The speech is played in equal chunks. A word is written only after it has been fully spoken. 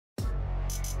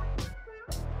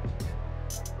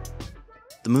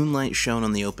The moonlight shone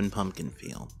on the open pumpkin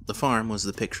field. The farm was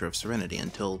the picture of serenity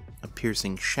until a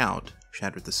piercing shout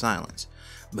shattered the silence.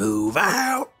 "Move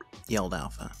out!" yelled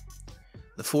Alpha.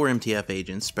 The 4 MTF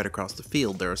agents spread across the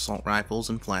field, their assault rifles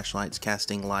and flashlights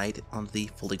casting light onto the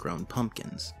fully grown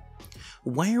pumpkins.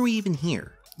 "Why are we even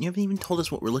here? You haven't even told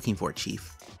us what we're looking for,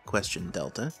 Chief," questioned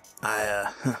Delta.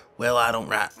 Well, I don't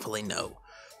rightfully know.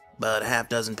 But a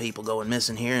half-dozen people going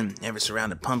missing here and every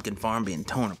surrounded pumpkin farm being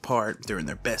torn apart during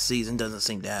their best season doesn't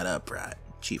seem to add up right,"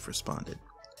 Chief responded.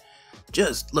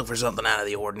 "Just look for something out of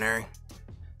the ordinary."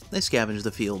 They scavenged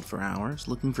the field for hours,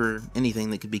 looking for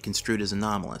anything that could be construed as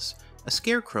anomalous. A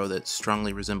scarecrow that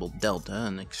strongly resembled Delta,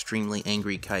 an extremely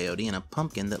angry coyote, and a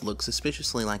pumpkin that looked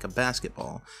suspiciously like a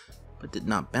basketball, but did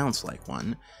not bounce like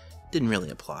one, didn't really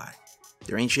apply.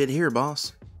 "There ain't shit here,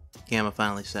 boss," Gamma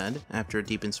finally said, after a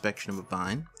deep inspection of a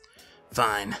vine.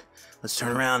 "Fine, let's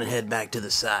turn around and head back to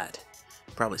the site.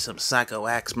 Probably some psycho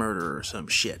axe murderer or some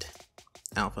shit."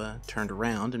 Alpha turned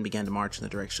around and began to march in the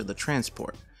direction of the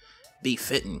transport. "Be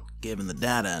fitting, given the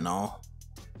data and all."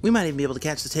 "We might even be able to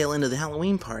catch the tail end of the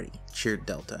Halloween party," cheered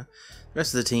Delta. The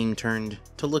rest of the team turned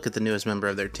to look at the newest member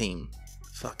of their team.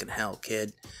 "Fucking hell,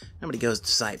 kid. Nobody goes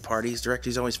to site parties.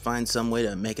 Directors always find some way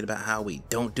to make it about how we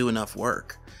don't do enough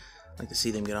work. I'd like to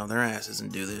see them get off their asses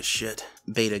and do this shit,"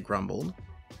 Beta grumbled.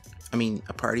 "I mean,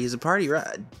 a party is a party,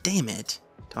 right? Damn it,"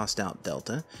 tossed out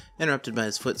Delta, interrupted by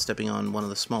his foot stepping on one of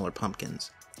the smaller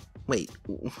pumpkins. "Wait,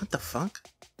 what the fuck?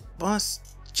 Boss,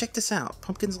 check this out.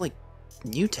 Pumpkin's like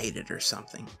mutated or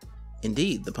something."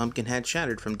 Indeed, the pumpkin had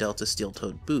shattered from Delta's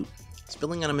steel-toed boot,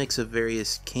 spilling out a mix of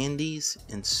various candies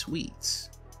and sweets.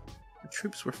 The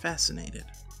troops were fascinated.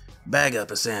 "Bag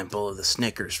up a sample of the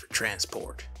Snickers for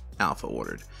transport," Alpha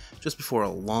ordered, just before a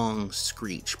long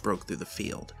screech broke through the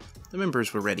field. The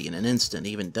members were ready in an instant,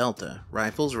 even Delta,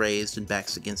 rifles raised and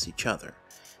backs against each other.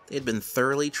 They had been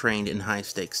thoroughly trained in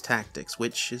high-stakes tactics,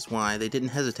 which is why they didn't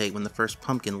hesitate when the first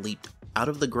pumpkin leaped out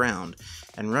of the ground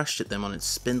and rushed at them on its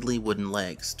spindly wooden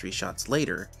legs. 3 shots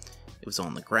later, it was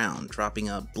on the ground, dropping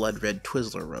a blood-red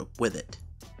Twizzler rope with it.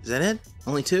 "Is that it?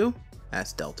 Only 2?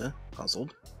 asked Delta,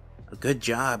 puzzled. "A good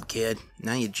job, kid.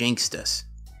 Now you jinxed us,"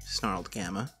 snarled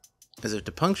Gamma. As if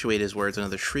to punctuate his words,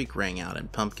 another shriek rang out,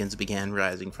 and pumpkins began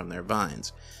rising from their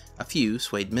vines. A few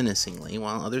swayed menacingly,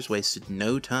 while others wasted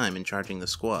no time in charging the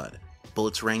squad.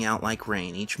 Bullets rang out like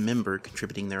rain, each member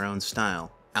contributing their own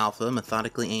style. Alpha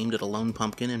methodically aimed at a lone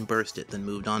pumpkin and burst it, then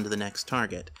moved on to the next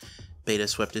target. Beta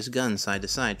swept his gun side to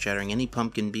side, shattering any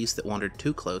pumpkin beast that wandered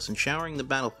too close and showering the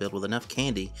battlefield with enough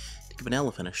candy to give an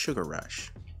elephant a sugar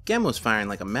rush. Gamma was firing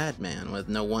like a madman, with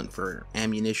no want for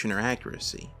ammunition or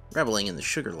accuracy, reveling in the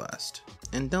sugar lust.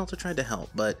 And Delta tried to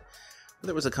help, but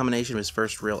whether it was a combination of his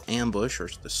first real ambush, or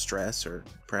the stress, or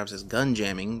perhaps his gun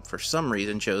jamming, for some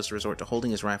reason chose to resort to holding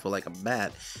his rifle like a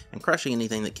bat and crushing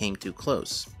anything that came too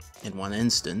close. In one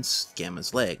instance,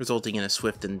 Gamma's leg, resulting in a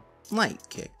swift and light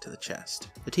kick to the chest.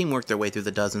 The team worked their way through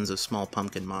the dozens of small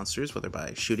pumpkin monsters, whether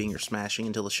by shooting or smashing,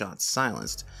 until the shots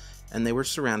silenced, and they were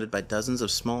surrounded by dozens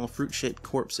of small fruit-shaped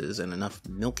corpses and enough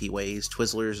Milky Ways,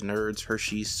 Twizzlers, Nerds,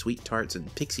 Hershey's, Sweet Tarts,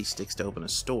 and Pixie Sticks to open a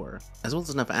store, as well as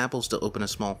enough apples to open a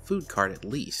small food cart at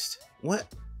least.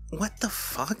 What the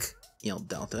fuck?" yelled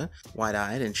Delta,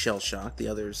 wide-eyed and shell-shocked. The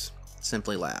others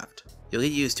simply laughed. "You'll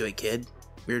get used to it, kid.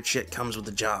 Weird shit comes with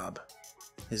the job."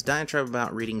 His diatribe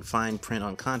about reading fine print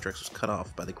on contracts was cut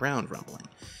off by the ground rumbling.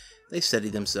 They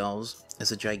steadied themselves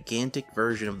as a gigantic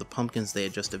version of the pumpkins they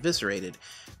had just eviscerated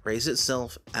raised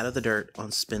itself out of the dirt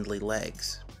on spindly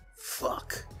legs.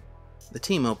 Fuck. The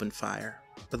team opened fire,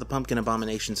 but the pumpkin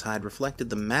abomination's hide reflected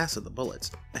the mass of the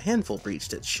bullets. A handful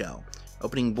breached its shell,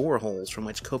 opening boreholes from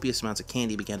which copious amounts of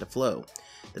candy began to flow.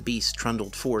 The beast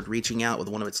trundled forward, reaching out with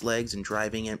one of its legs and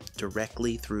driving it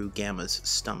directly through Gamma's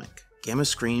stomach. Gamma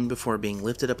screamed before being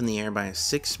lifted up in the air by a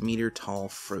 6-meter-tall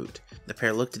fruit. The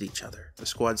pair looked at each other, the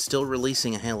squad still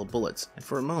releasing a hail of bullets, and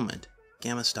for a moment,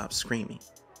 Gamma stopped screaming.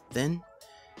 Then,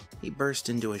 he burst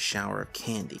into a shower of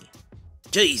candy.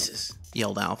 "Jesus!"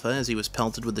 yelled Alpha as he was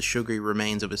pelted with the sugary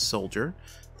remains of his soldier.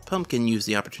 The pumpkin used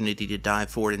the opportunity to dive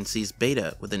forward and seize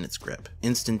Beta within its grip,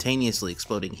 instantaneously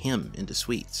exploding him into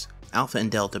sweets. Alpha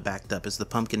and Delta backed up as the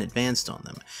pumpkin advanced on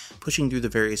them, pushing through the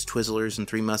various Twizzlers and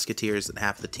 3 musketeers that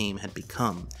half the team had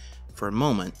become. For a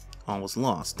moment, all was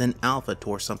lost. Then Alpha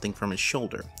tore something from his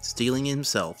shoulder. Steeling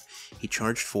himself, he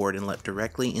charged forward and leapt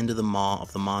directly into the maw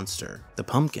of the monster. The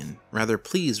pumpkin, rather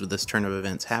pleased with this turn of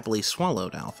events, happily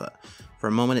swallowed Alpha. For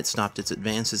a moment it stopped its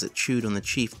advance as it chewed on the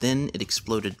chief, then it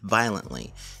exploded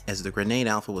violently as the grenade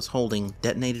Alpha was holding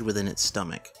detonated within its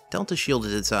stomach. Delta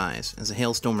shielded its eyes as a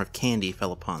hailstorm of candy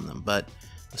fell upon them, but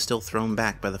was still thrown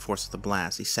back by the force of the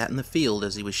blast. He sat in the field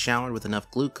as he was showered with enough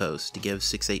glucose to give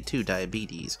 682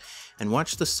 diabetes, and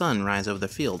watched the sun rise over the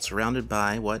field, surrounded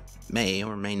by what may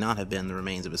or may not have been the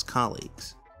remains of his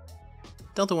colleagues.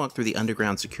 Delta walked through the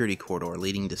underground security corridor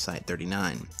leading to Site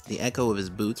 39, the echo of his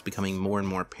boots becoming more and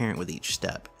more apparent with each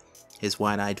step. His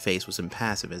wide-eyed face was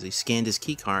impassive as he scanned his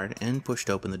keycard and pushed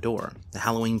open the door. The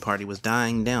Halloween party was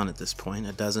dying down at this point,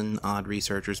 a dozen odd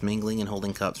researchers mingling and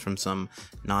holding cups from some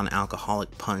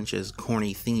non-alcoholic punch as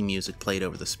corny theme music played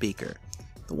over the speaker.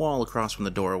 The wall across from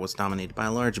the door was dominated by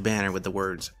a large banner with the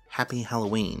words, "Happy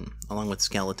Halloween," along with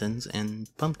skeletons and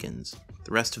pumpkins.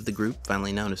 The rest of the group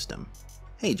finally noticed him.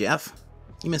 "Hey Jeff,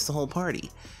 you missed the whole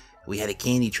party. We had a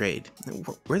candy trade.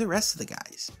 Where are the rest of the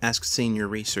guys?" asked senior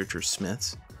researcher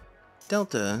Smiths.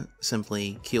 Delta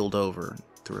simply keeled over and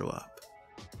threw up.